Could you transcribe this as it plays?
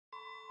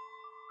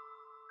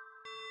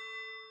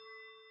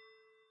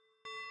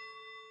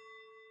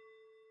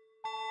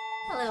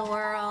Hello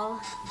world,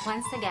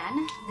 once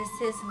again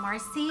this is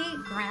Marcy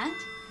Grant,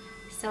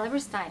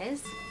 Celebrity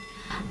Stylist.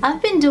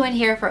 I've been doing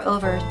hair for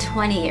over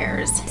 20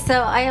 years,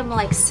 so I am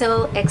like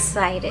so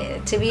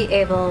excited to be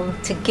able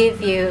to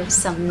give you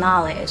some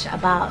knowledge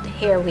about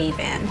hair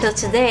weaving. So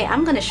today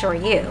I'm going to show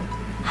you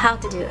how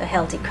to do a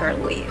healthy curl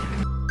weave.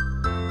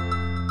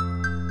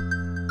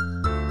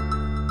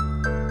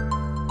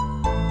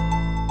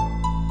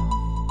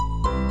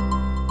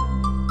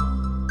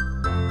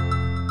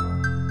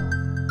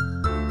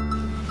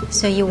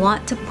 So you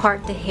want to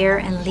part the hair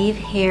and leave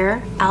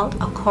hair out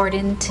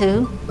according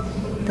to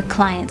the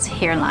client's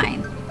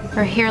hairline.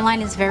 Her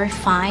hairline is very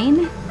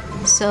fine,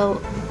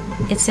 so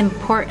it's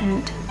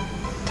important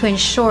to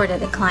ensure that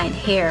the client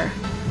hair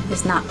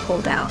is not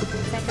pulled out.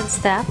 Second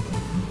step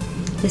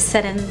is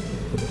setting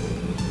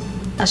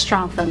a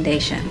strong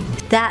foundation.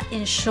 That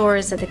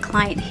ensures that the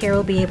client hair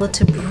will be able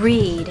to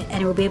breathe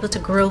and it will be able to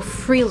grow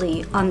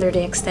freely under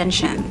the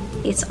extension.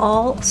 It's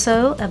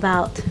also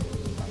about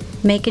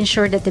making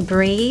sure that the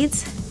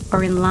braids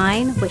are in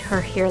line with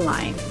her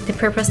hairline. The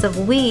purpose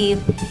of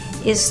weave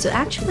is to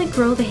actually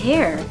grow the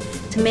hair,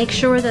 to make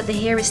sure that the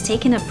hair is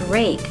taking a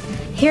break.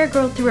 Hair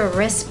grows through a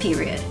rest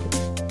period.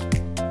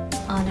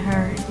 On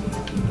her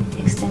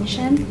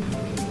extension,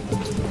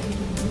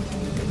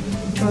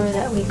 ensure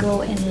that we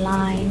go in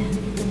line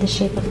with the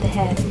shape of the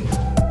head.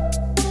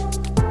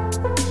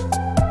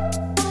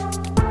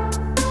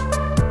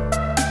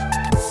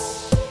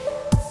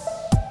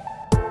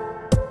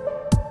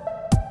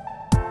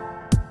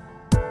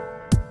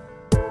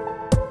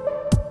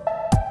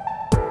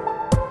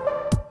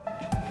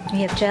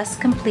 We have just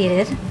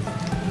completed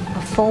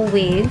a full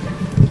weave,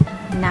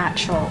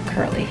 natural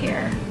curly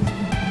hair.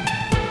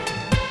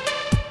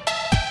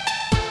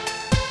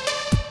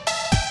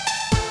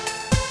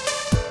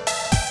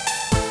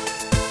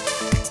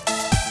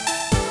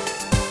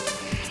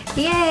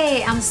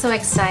 Yay! I'm so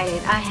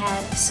excited. I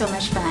had so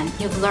much fun.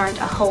 You've learned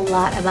a whole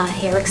lot about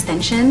hair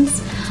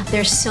extensions.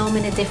 There's so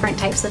many different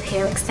types of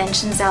hair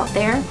extensions out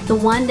there. The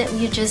one that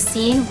you just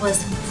seen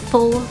was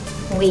full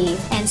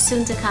weave, and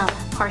soon to come,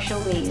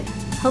 partial weave.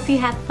 Hope you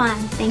had fun.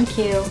 Thank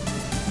you.